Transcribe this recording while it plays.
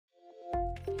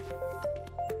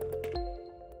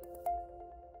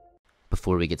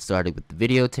Before we get started with the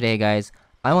video today, guys,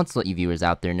 I want to let you viewers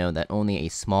out there know that only a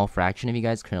small fraction of you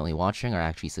guys currently watching are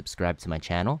actually subscribed to my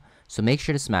channel, so make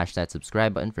sure to smash that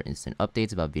subscribe button for instant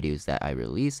updates about videos that I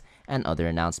release and other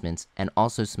announcements, and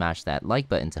also smash that like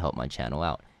button to help my channel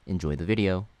out. Enjoy the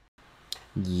video.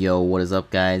 Yo, what is up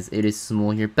guys? It is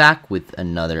Samool here, back with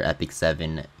another Epic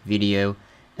 7 video,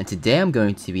 and today I'm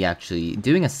going to be actually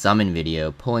doing a summon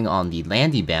video pulling on the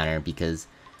Landy banner because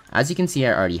as you can see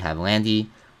I already have Landy,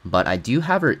 but I do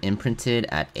have her imprinted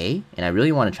at A, and I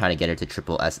really want to try to get her to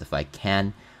triple S if I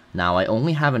can. Now I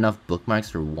only have enough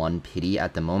bookmarks for 1 pity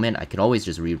at the moment. I could always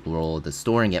just re-roll the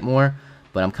store and get more,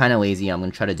 but I'm kind of lazy. I'm going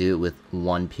to try to do it with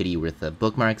 1 pity worth of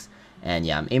bookmarks. And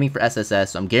yeah, I'm aiming for SSS,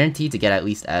 so I'm guaranteed to get at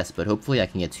least S, but hopefully I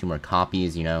can get 2 more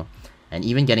copies, you know. And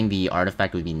even getting the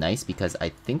artifact would be nice because I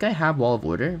think I have Wall of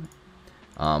Order.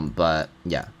 But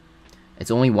yeah, it's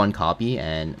only 1 copy,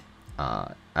 and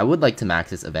I would like to max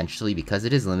this eventually because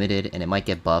it is limited and it might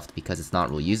get buffed because it's not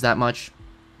really used that much.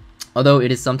 Although it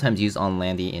is sometimes used on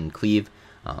Landy in Cleave,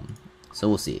 so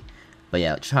we'll see. But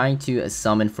yeah, trying to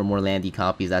summon for more Landy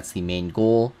copies, that's the main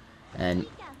goal. And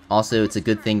also it's a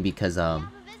good thing because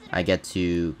I get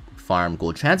to farm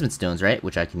gold transmit stones, right?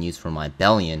 Which I can use for my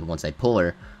Bellion once I pull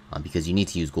her, because you need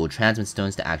to use gold transmit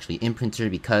stones to actually imprint her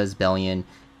because Bellion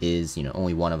is, you know,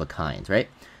 only one of a kind, right?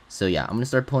 So yeah, I'm going to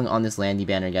start pulling on this Landy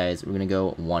banner, guys. We're going to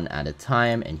go 1 at a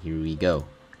time, and here we go.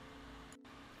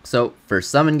 So, first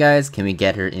summon, guys. Can we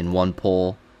get her in 1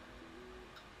 pull?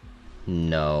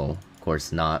 No, of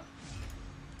course not.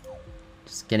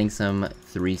 Just getting some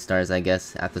 3 stars, I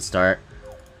guess, at the start.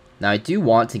 Now, I do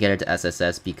want to get her to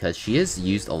SSS because she is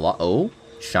used a lot. Oh,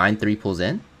 Shine 3 pulls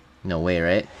in? No way,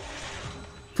 right?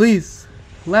 Please,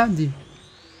 Landy.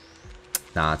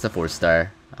 Nah, it's a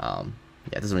 4-star. Yeah,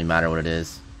 it doesn't really matter what it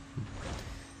is.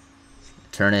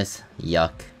 Turnus,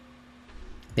 yuck.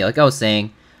 Yeah, like I was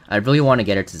saying, I really want to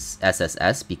get her to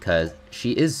SSS because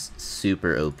she is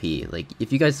super OP. Like,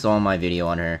 if you guys saw my video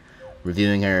on her,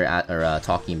 reviewing her or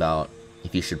talking about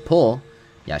if you should pull,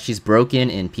 yeah, she's broken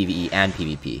in PvE and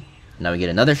PvP. Now we get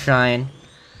another Shine,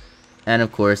 and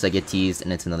of course I get teased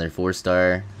and it's another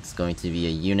 4-star. It's going to be a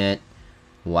unit.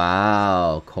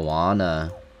 Wow,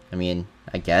 Koana. I mean,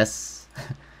 I guess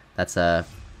that's a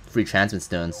free transmit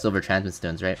stones, silver transmit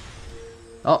stones, right?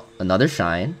 Oh, another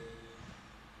Shine.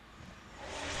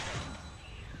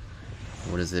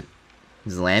 What is it?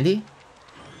 Is it Landy?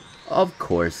 Of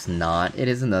course not. It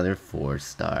is another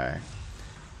 4-star.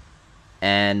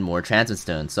 And more transmit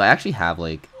stones. So I actually have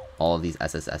like all of these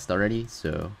SSS already,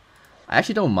 so I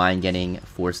actually don't mind getting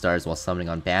 4 stars while summoning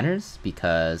on banners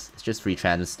because it's just free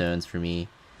transmit stones for me.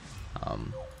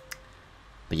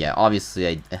 But yeah,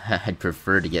 obviously I'd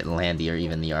prefer to get Landy or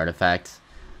even the artifact.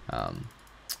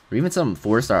 Or even some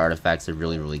 4-star artifacts are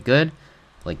really, really good,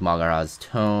 like Magara's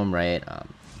Tome, right?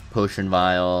 Potion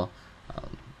Vial,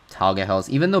 Talgahel's.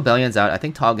 Even though Bellion's out, I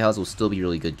think Talgahel's will still be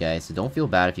really good, guys, so don't feel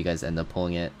bad if you guys end up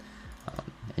pulling it.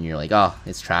 And you're like, oh,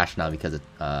 it's trash now because of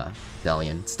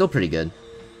Bellion. It's still pretty good.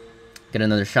 Get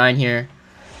another Shine here.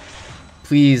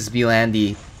 Please be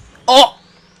Landy. Oh!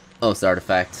 Oh, it's the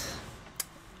artifact.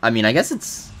 I mean, I guess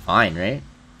it's fine, right?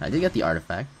 I did get the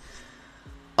artifact.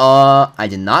 I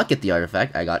did not get the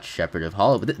artifact. I got Shepherd of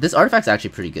Hollow. But this artifact's actually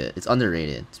pretty good. It's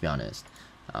underrated, to be honest.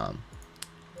 But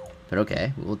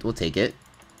okay, we'll take it.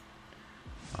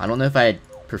 I don't know if I'd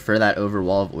prefer that over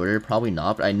Wall of Order. Probably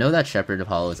not. But I know that Shepherd of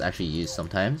Hollow is actually used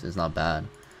sometimes. It's not bad.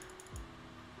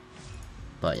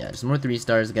 But yeah, just more 3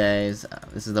 stars, guys.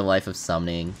 This is the life of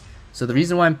summoning. So the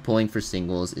reason why I'm pulling for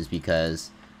singles is because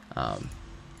I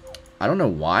don't know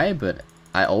why, but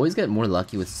I always get more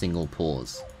lucky with single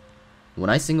pulls. When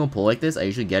I single pull like this, I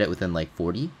usually get it within like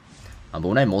 40. But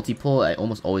when I multi-pull, I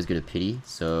almost always get a pity.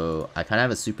 So I kind of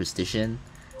have a superstition.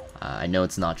 I know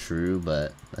it's not true,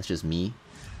 but that's just me.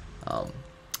 But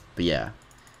yeah.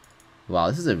 Wow,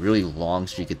 this is a really long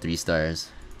streak of 3 stars.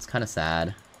 It's kind of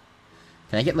sad.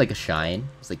 Can I get like a Shine?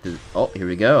 It's like the... Oh, here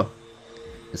we go.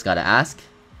 Just gotta ask.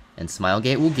 And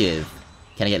Smilegate will give.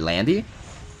 Can I get Landy?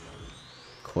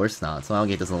 Of course not.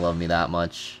 Smilegate doesn't love me that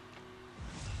much.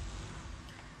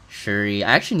 Shuri.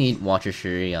 I actually need Watcher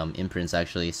Shuri imprints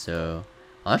actually, so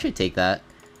I'll actually take that.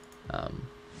 But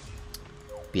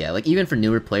yeah, like even for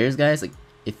newer players, guys, like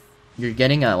if you're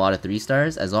getting a lot of 3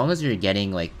 stars, as long as you're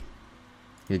getting like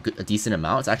a decent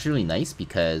amount, it's actually really nice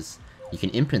because you can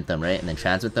imprint them, right, and then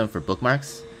transmit them for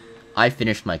bookmarks. I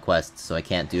finished my quest, so I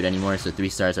can't do it anymore, so 3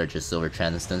 stars are just silver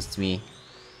transmit stones to me.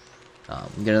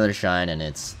 We get another Shine, and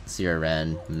it's Sierra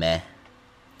Ren, meh.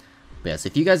 But yeah, so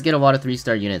if you guys get a lot of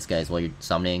 3-star units, guys, while you're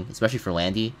summoning, especially for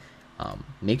Landy,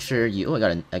 make sure you...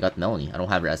 Oh, I got Melanie. I don't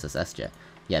have her SSS yet.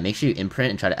 yeah, make sure you imprint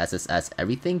and try to SSS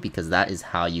everything, because that is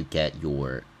how you get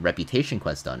your reputation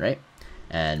quest done, right?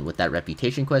 And with that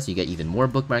reputation quest, you get even more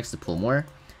bookmarks to pull more,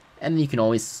 and then you can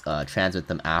always transmit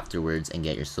them afterwards and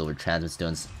get your silver transmit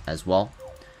stones as well.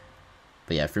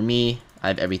 But yeah, for me, I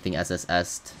have everything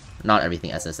SSS'd. Not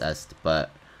everything SSS'd,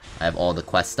 but I have all the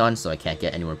quests done, so I can't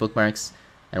get any more bookmarks.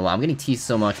 And wow, I'm getting teased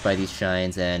so much by these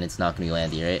shines, and it's not gonna be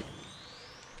Landy, right?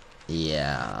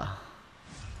 Yeah.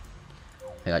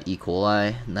 I got E.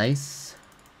 coli. Nice.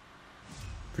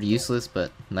 Pretty useless,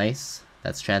 but nice.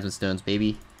 That's transmit stones,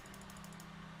 baby.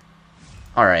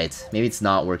 Alright, maybe it's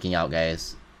not working out,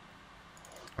 guys.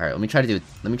 Alright, let me try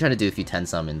to do a few 10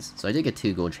 summons. So I did get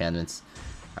 2 gold transmits.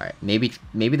 Alright,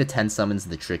 maybe the 10 summons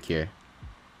the trick here.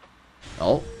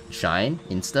 Oh, shine,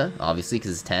 insta, obviously,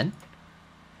 because it's 10.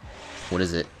 What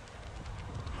is it?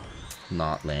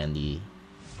 Not Landy.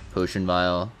 Potion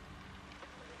vial.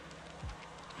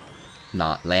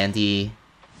 Not Landy.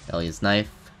 Elliot's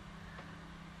knife.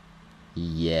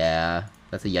 Yeah,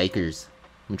 that's a yikers.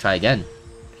 Let me try again.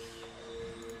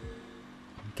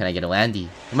 Can I get a Landy?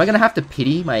 Am I gonna have to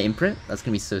pity my imprint? That's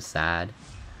gonna be so sad.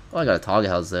 Oh, I got a Toggle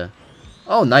House though.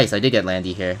 Oh, nice, I did get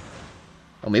Landy here.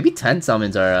 Oh, maybe 10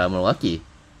 summons are more lucky.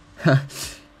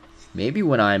 Maybe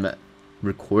when I'm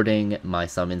recording my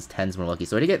summons, 10's more lucky.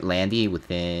 So I did get Landy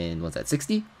within, what's that,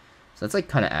 60? So that's like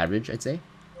kind of average, I'd say.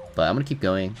 But I'm gonna keep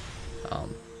going.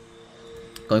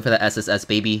 Going for the SSS,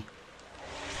 baby.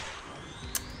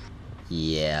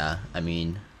 Yeah, I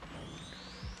mean,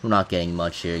 we're not getting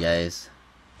much here, guys.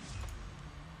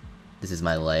 This is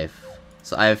my life.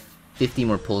 So I have 50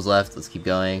 more pulls left. Let's keep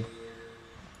going.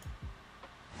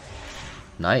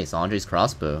 Nice, Andre's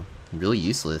crossbow. Really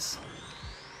useless.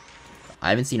 I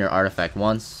haven't seen her artifact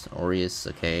once. Aureus,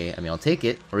 okay. I mean, I'll take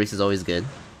it. Aureus is always good.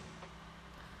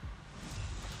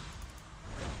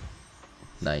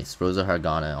 Nice, Rosa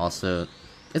Hargana. Also,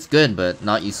 it's good, but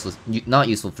not useless. Not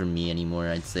useful for me anymore,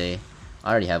 I'd say.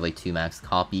 I already have like 2 max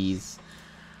copies.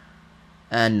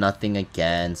 And nothing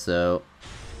again, so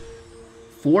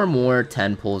 4 more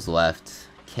 10 pulls left.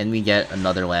 Can we get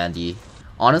another Landy?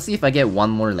 Honestly, if I get 1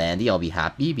 more Landy, I'll be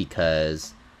happy,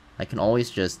 because I can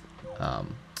always just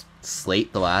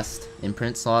slate the last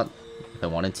imprint slot if I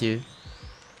wanted to.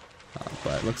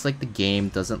 But it looks like the game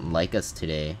doesn't like us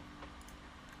today.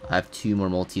 I have 2 more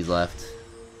multis left.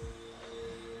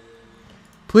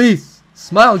 Please,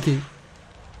 Smilegate.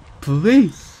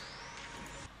 Please.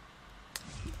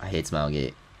 I hate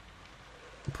Smilegate.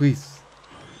 Please.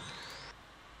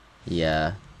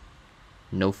 Yeah.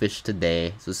 No fish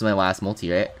today. So this is my last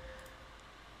multi, right?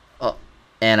 Oh,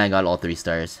 and I got all 3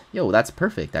 stars. Yo, that's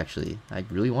perfect, actually. I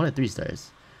really wanted 3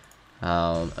 stars.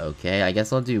 Okay, I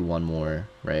guess I'll do 1 more,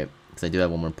 right? Because I do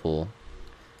have 1 more pull.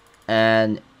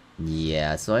 And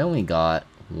yeah, so I only got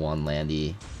 1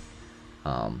 Landy.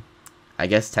 I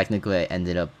guess technically I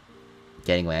ended up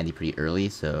getting Landy pretty early,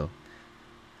 so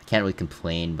I can't really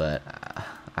complain, but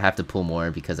I have to pull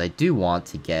more because I do want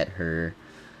to get her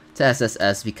to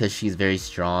SSS because she's very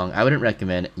strong. I wouldn't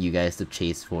recommend you guys to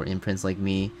chase for imprints like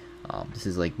me. This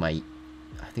is like I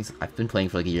think I've been playing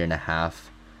for like a year and a half,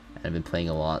 and I've been playing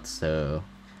a lot, so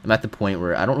I'm at the point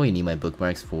where I don't really need my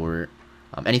bookmarks for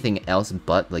anything else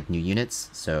but like new units,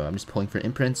 so I'm just pulling for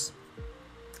imprints.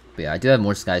 But yeah, I do have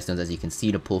more Sky Stones, as you can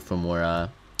see, to pull for more,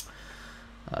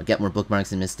 get more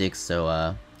bookmarks and mystics, so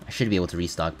I should be able to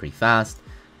restock pretty fast.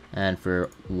 And for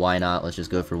why not, let's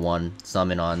just go for 1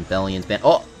 summon on Bellion's band.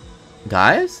 Oh!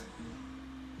 Guys?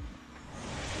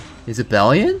 Is it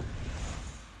Bellion?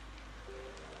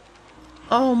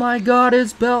 Oh my god,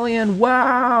 it's Bellion!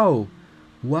 Wow!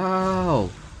 Wow!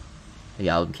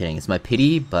 Yeah, I'm kidding. It's my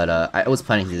pity, but I was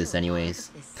planning to do this anyways.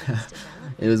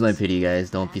 It was my pity, guys.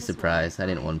 Don't be surprised. I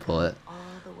didn't want to pull it.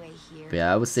 But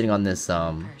yeah, I was sitting on this,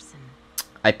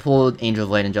 I pulled Angel of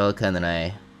Light Angelica, and then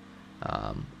I,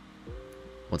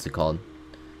 what's it called?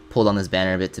 Pulled on this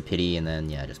banner a bit to pity, and then,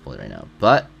 yeah, I just pulled it right now.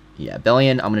 But, yeah,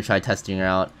 Bellion, I'm going to try testing her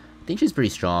out. I think she's pretty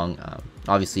strong.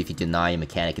 Obviously, if you deny a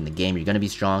mechanic in the game, you're going to be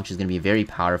strong. She's going to be a very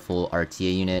powerful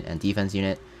RTA unit and defense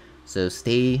unit. So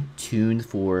stay tuned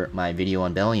for my video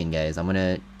on Bellion, guys. I'm going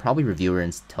to probably review her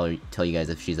and tell you guys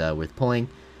if she's worth pulling,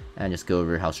 and just go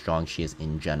over how strong she is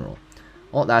in general.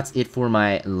 Well, that's it for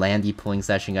my Landy pulling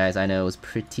session, guys. I know it was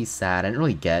pretty sad. I didn't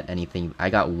really get anything. I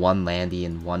got 1 Landy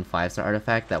and 1 5-star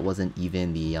artifact. That wasn't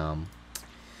even the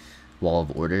Wall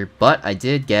of Order, but I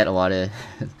did get a lot of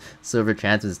silver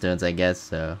transmit stones, I guess,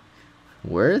 so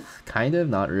worth? Kind of,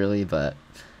 not really, but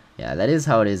yeah, that is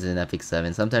how it is in Epic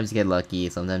 7. Sometimes you get lucky,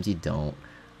 sometimes you don't.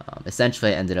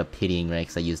 Essentially, I ended up pitying, right,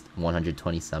 because I used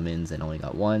 120 summons and only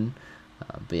got 1.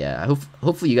 But yeah,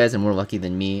 hopefully you guys are more lucky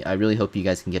than me. I really hope you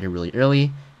guys can get her really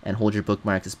early, and hold your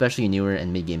bookmarks, especially newer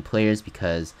and mid-game players,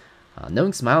 because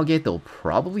knowing Smilegate, they'll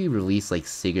probably release like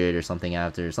Sigurd or something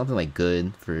after, something like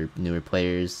good for newer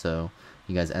players, so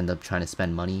you guys end up trying to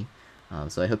spend money.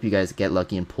 So I hope you guys get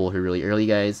lucky and pull her really early,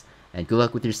 guys. And good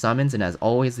luck with your summons, and as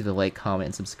always, leave a like, comment,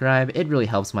 and subscribe. It really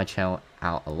helps my channel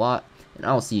out a lot. And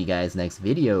I'll see you guys next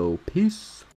video. Peace!